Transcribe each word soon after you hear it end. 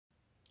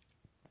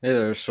Hey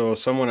there, so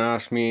someone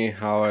asked me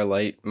how I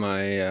light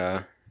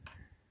my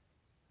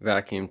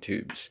vacuum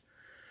tubes.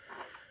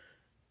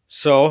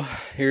 So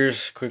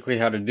here's quickly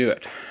how to do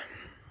it.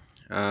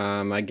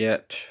 I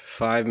get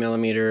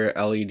 5mm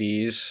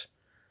LEDs,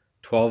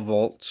 12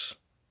 volts.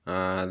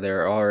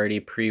 They're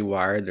already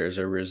pre-wired. There's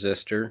a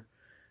resistor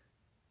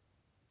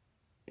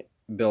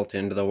built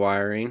into the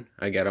wiring.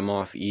 I get them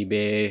off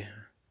eBay.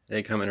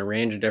 They come in a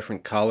range of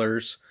different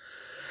colors.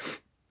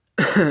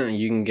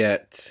 You can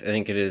get, I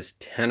think it is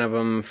 10 of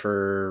them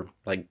for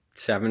like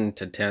 $7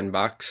 to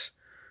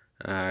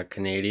 $10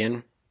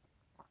 Canadian,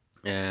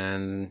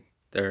 and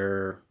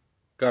they're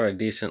got a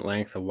decent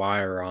length of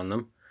wire on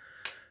them.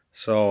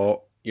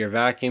 So your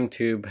vacuum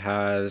tube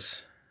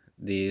has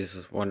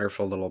these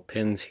wonderful little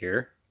pins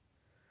here.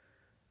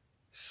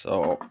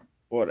 So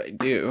what I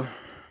do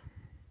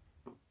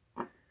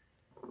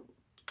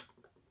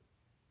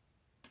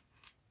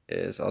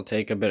is I'll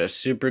take a bit of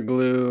super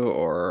glue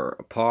or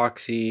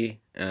epoxy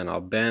and I'll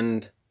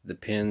bend the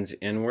pins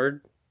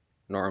inward.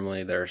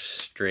 Normally they're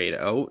straight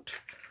out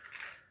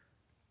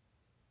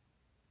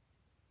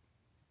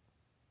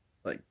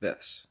like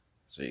this,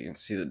 so you can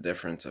see the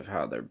difference of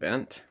how they're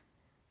bent.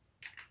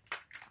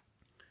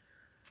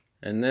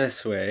 And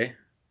this way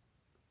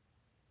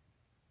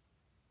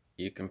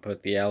you can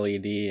put the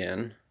LED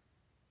in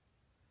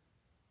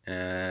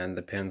and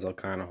the pins will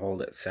kind of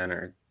hold it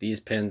centered.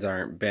 These pins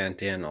aren't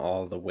bent in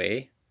all the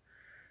way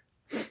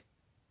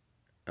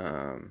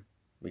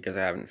because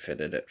I haven't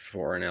fitted it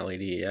for an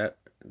LED yet.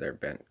 They're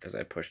bent because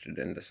I pushed it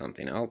into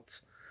something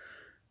else.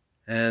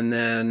 And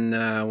then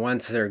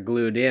once they're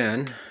glued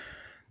in,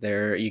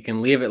 you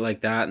can leave it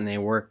like that and they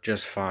work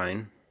just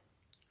fine.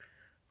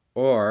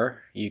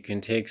 Or you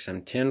can take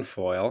some tin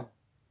foil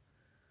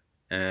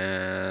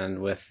and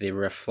with the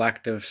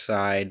reflective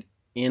side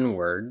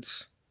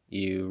inwards,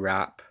 you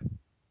wrap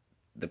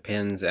the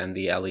pins and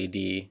the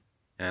LED,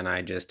 and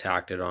I just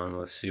tacked it on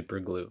with super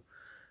glue.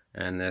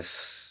 And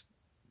this,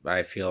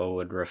 I feel,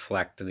 would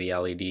reflect the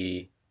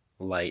LED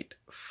light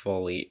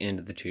fully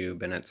into the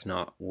tube, and it's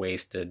not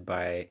wasted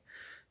by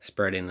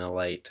spreading the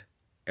light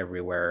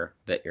everywhere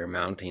that you're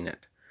mounting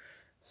it.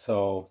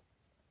 So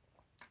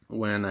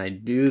when I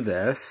do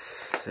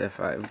this, if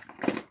I've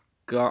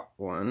got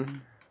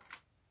one,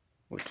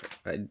 which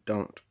I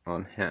don't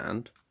on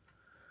hand,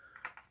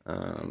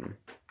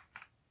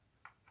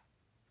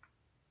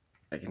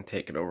 I can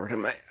take it over to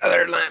my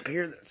other lamp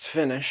here that's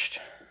finished.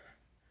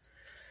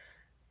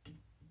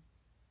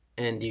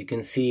 And you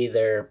can see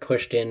they're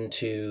pushed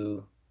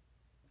into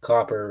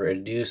copper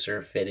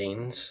reducer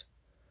fittings.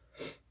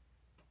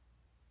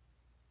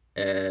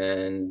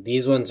 And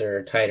these ones are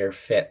a tighter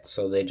fit,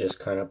 so they just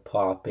kind of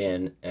pop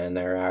in and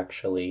they're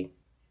actually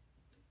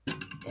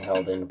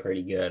held in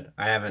pretty good.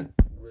 I haven't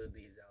glued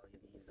these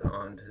LEDs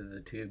onto the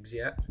tubes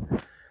yet.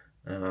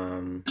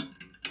 And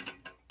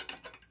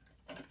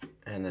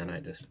then I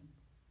just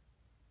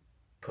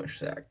push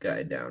that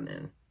guy down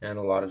in. And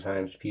a lot of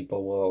times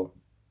people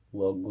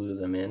will glue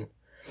them in.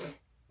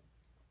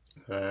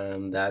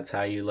 That's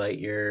how you light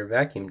your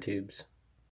vacuum tubes.